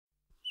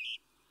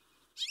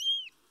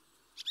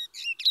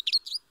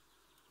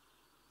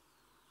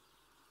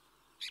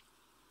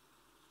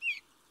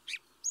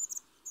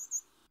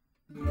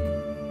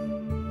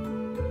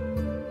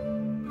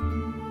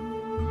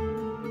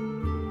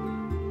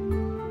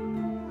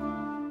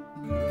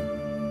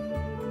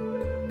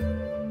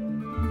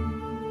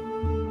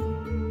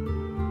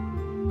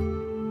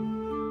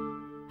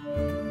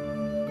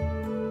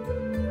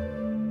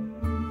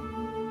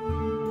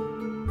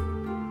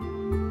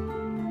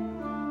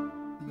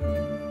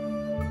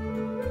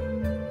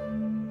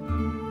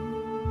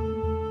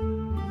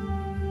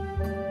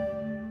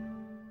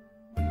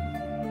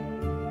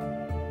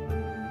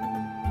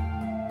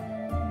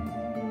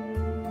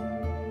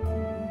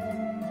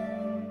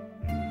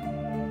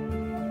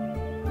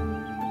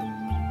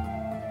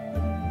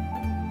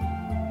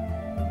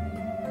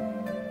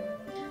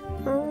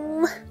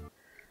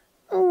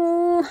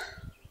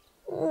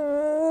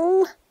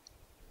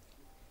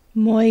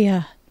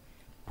Moya,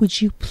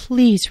 would you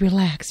please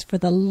relax for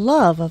the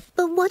love of...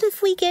 But what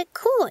if we get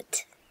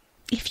caught?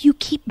 If you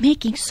keep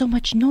making so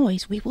much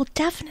noise, we will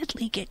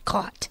definitely get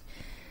caught.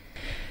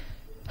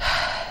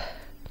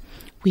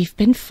 We've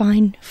been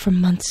fine for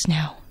months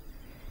now.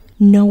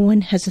 No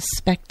one has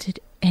suspected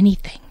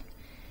anything.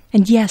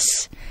 And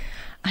yes,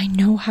 I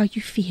know how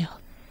you feel.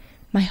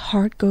 My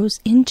heart goes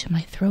into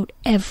my throat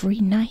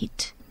every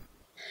night.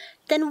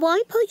 Then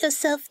why put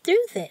yourself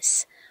through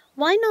this?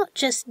 Why not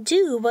just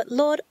do what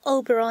Lord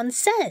Oberon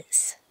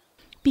says?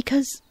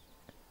 Because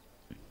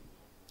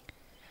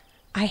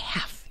I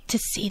have to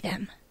see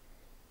them.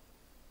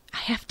 I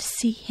have to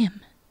see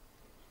him.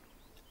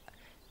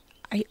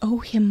 I owe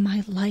him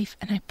my life,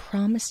 and I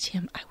promised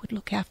him I would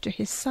look after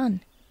his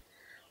son.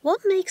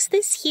 What makes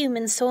this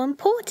human so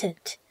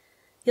important?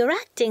 You're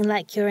acting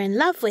like you're in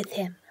love with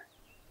him.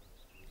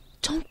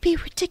 Don't be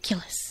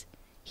ridiculous.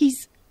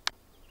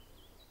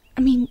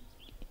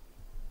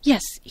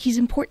 Yes, he's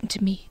important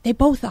to me. They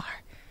both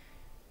are.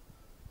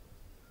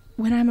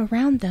 When I'm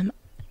around them,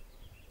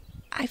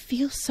 I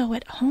feel so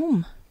at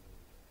home,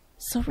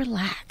 so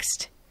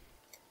relaxed.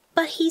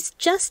 But he's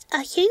just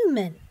a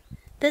human.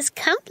 There's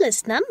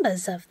countless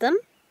numbers of them.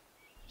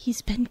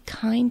 He's been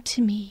kind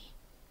to me,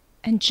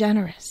 and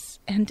generous,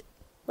 and...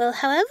 Well,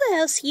 however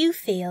else you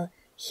feel,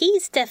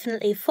 he's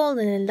definitely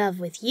fallen in love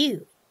with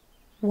you.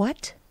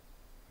 What?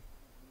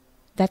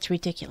 That's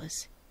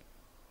ridiculous.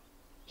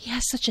 He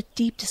has such a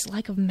deep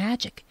dislike of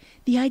magic.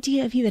 The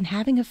idea of even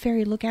having a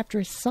fairy look after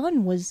his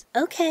son was...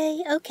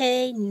 Okay,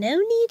 no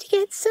need to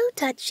get so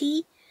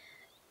touchy.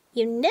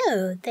 You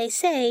know, they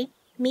say,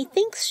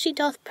 methinks she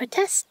doth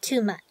protest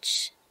too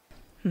much.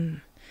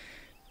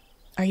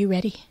 Are you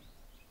ready?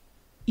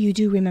 You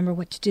do remember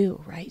what to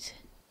do, right?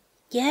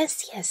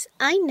 Yes,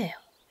 I know.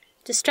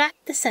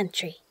 Distract the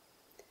sentry.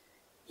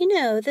 You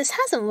know, this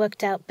hasn't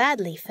worked out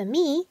badly for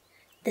me.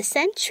 The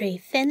sentry,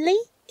 Finley,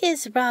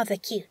 is rather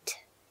cute.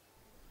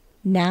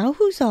 Now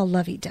who's all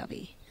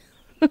lovey-dovey?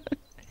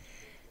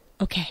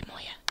 Okay,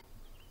 Moya.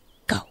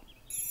 Go.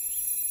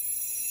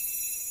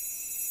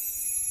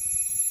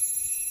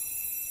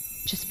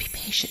 Just be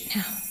patient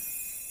now.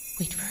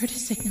 Wait for her to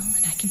signal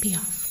and I can be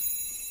off.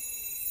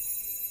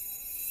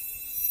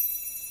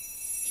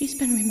 He's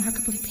been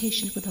remarkably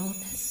patient with all of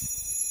this.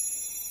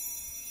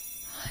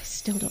 I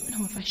still don't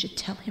know if I should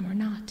tell him or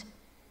not.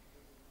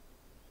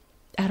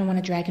 I don't want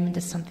to drag him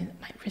into something that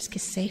might risk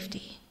his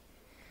safety.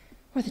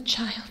 Or the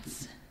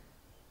child's.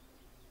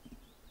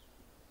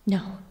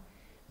 No,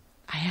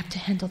 I have to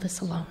handle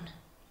this alone.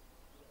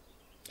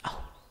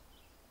 Oh,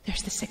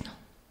 there's the signal.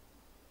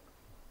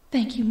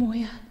 Thank you,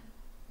 Moya.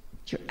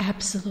 You're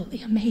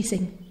absolutely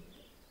amazing.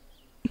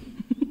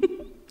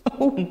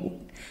 Oh,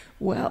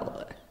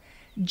 well,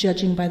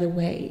 judging by the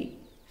way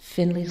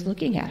Finley's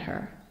looking at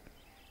her,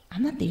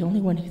 I'm not the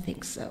only one who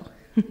thinks so.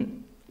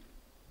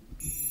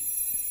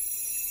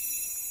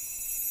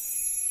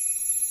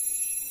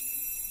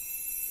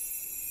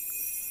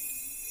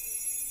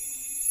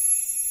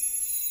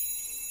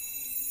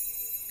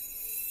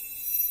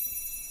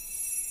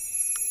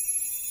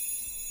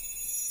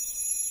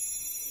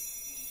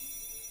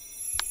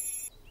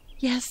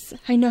 Yes,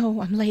 I know,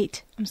 I'm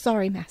late. I'm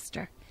sorry,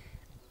 Master.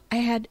 I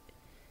had,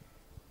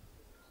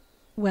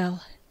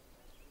 well,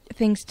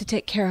 things to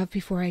take care of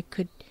before I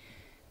could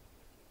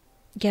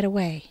get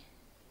away.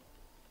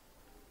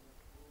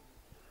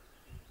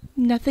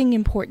 Nothing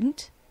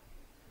important,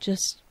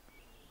 just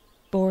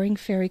boring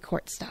fairy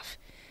court stuff.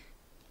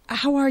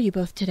 How are you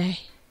both today?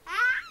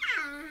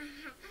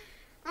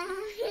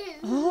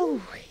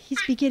 Oh,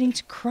 he's beginning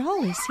to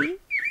crawl, is he?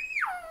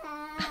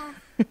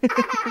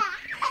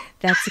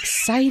 That's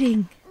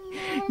exciting.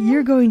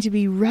 You're going to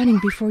be running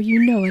before you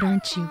know it,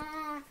 aren't you?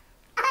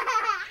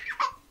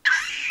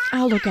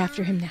 I'll look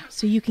after him now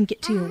so you can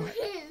get to your work.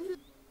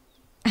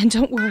 And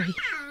don't worry,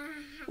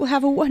 we'll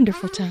have a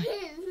wonderful time.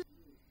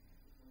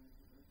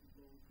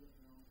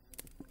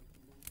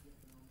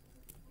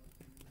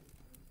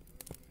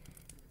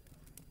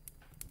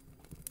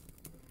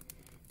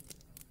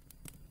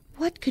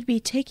 What could be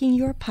taking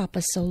your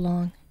papa so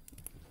long?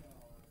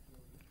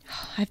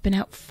 I've been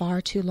out far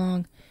too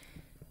long.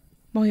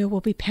 Moya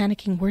will be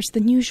panicking worse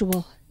than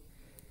usual.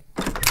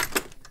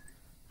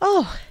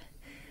 Oh,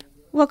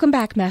 welcome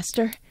back,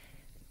 Master.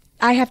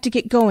 I have to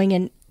get going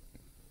and...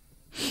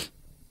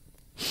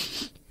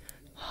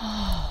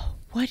 Oh,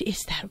 what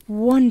is that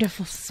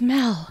wonderful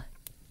smell?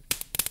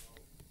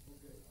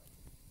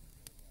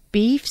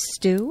 Beef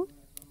stew?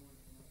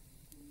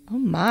 Oh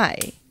my.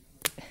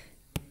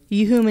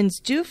 You humans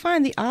do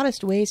find the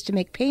oddest ways to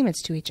make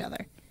payments to each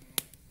other.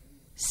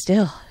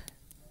 Still,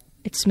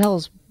 it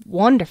smells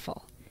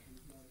wonderful.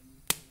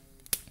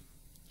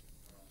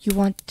 You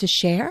want to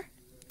share?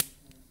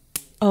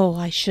 Oh,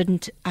 I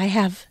shouldn't. I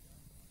have...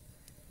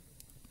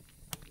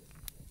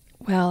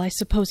 Well, I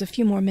suppose a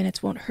few more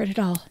minutes won't hurt at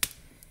all.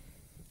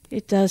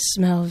 It does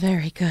smell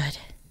very good.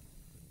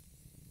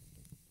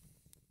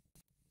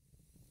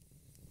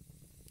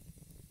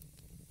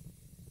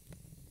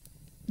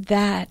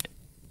 That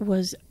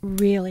was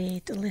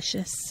really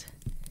delicious.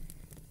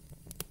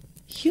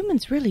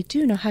 Humans really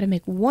do know how to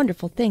make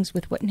wonderful things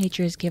with what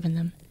nature has given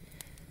them.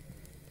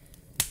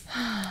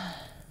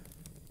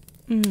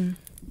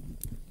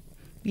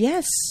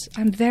 Yes,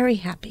 I'm very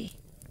happy.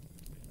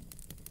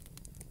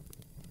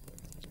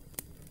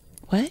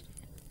 What?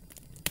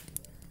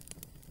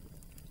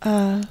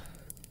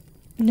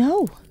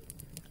 No.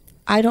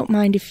 I don't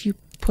mind if you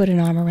put an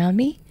arm around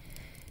me.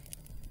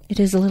 It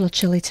is a little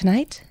chilly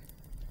tonight.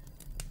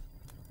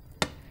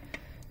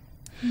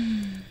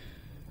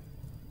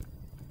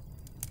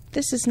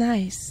 This is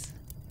nice.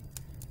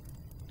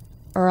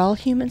 Are all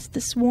humans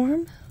this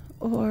warm,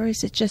 or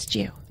is it just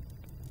you?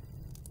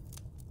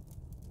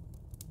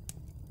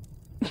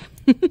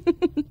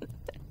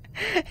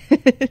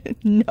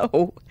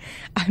 No,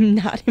 I'm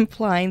not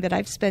implying that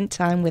I've spent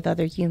time with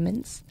other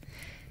humans.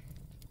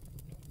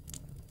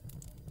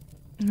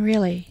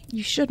 Really,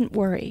 you shouldn't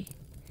worry.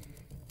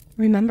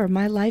 Remember,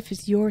 my life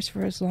is yours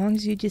for as long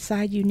as you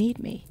decide you need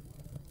me.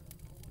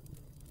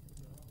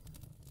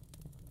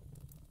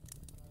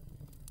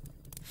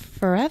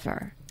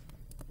 Forever?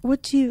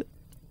 What do you...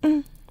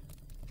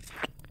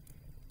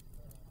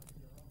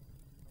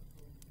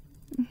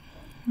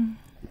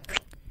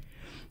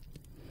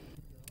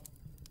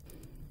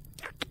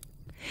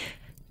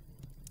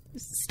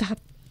 Stop.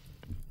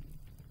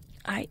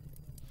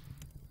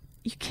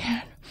 You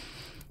can't.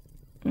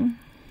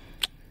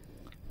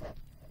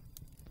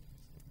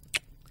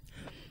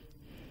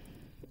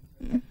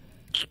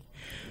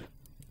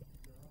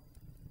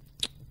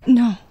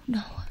 No.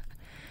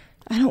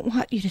 I don't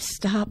want you to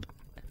stop,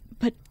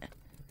 but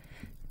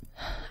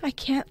I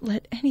can't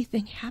let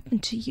anything happen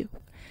to you.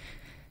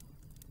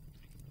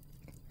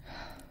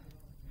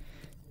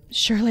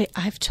 Surely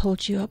I've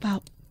told you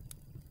about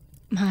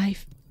my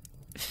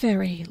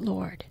fairy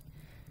lord.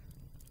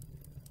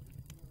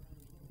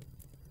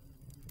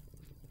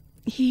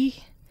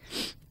 He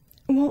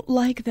won't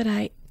like that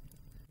I...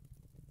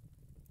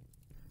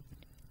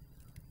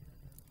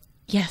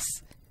 Yes.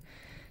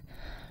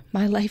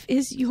 My life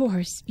is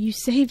yours. You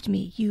saved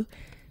me. You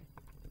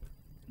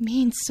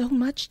mean so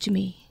much to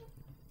me.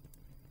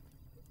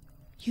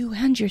 You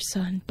and your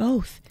son,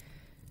 both,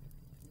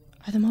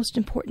 are the most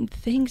important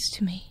things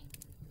to me.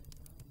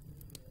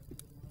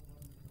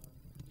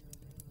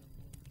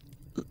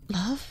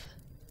 Love?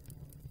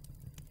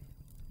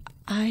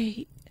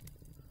 I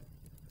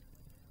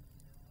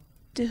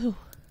do.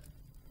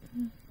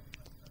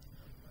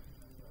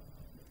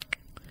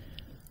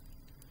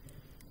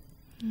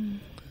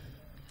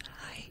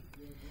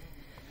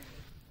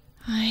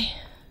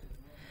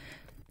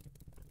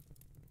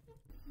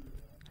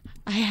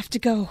 I have to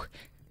go.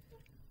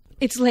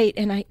 It's late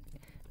and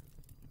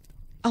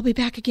I'll be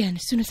back again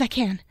as soon as I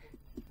can.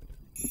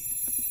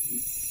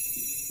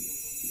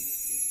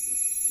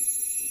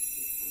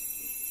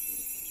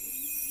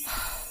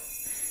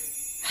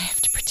 I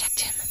have to protect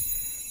him.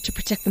 To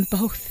protect them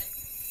both.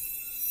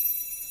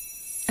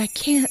 I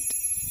can't.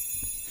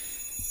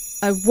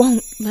 I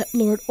won't let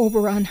Lord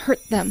Oberon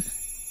hurt them.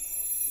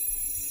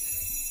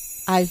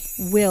 I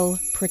will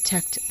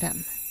protect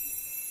them.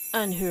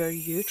 And who are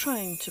you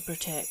trying to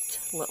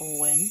protect, little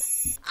Win?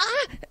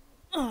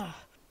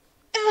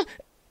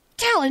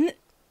 Talon,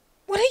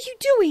 what are you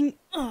doing?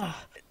 I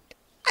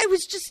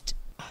was just...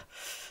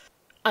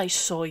 I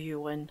saw you,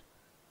 Win.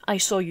 I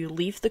saw you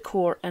leave the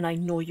court, and I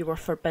know you were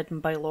forbidden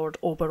by Lord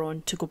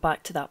Oberon to go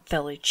back to that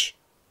village.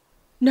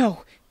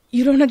 No,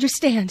 you don't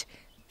understand.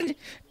 I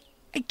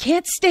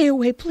can't stay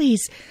away,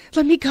 please.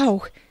 Let me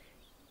go.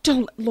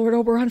 Don't let Lord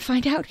Oberon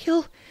find out.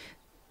 He'll...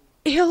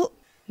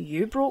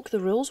 You broke the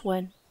rules,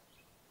 Win,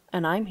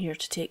 and I'm here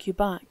to take you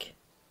back.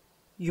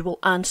 You will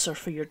answer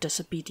for your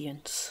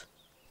disobedience.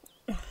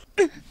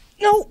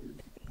 No,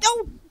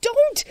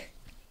 don't!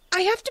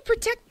 I have to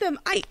protect them.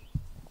 I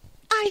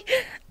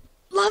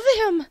love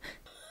him.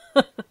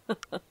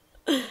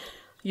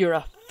 You're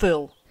a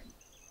fool.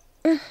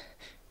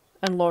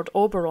 And Lord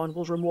Oberon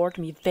will reward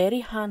me very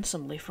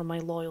handsomely for my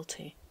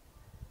loyalty.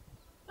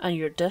 And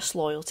your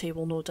disloyalty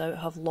will no doubt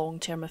have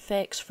long-term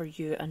effects for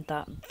you and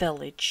that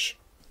village.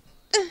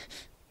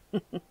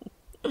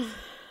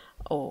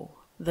 Oh,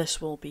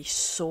 this will be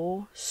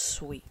so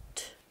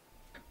sweet.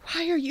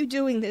 Why are you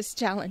doing this,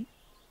 Talon?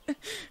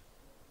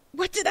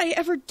 What did I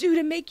ever do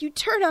to make you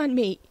turn on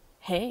me?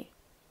 Hey,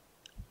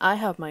 I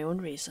have my own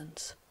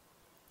reasons.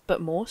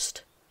 But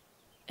most,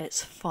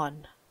 it's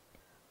fun.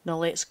 Now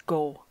let's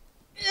go.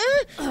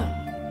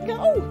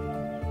 No!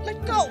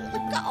 Let go!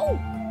 No!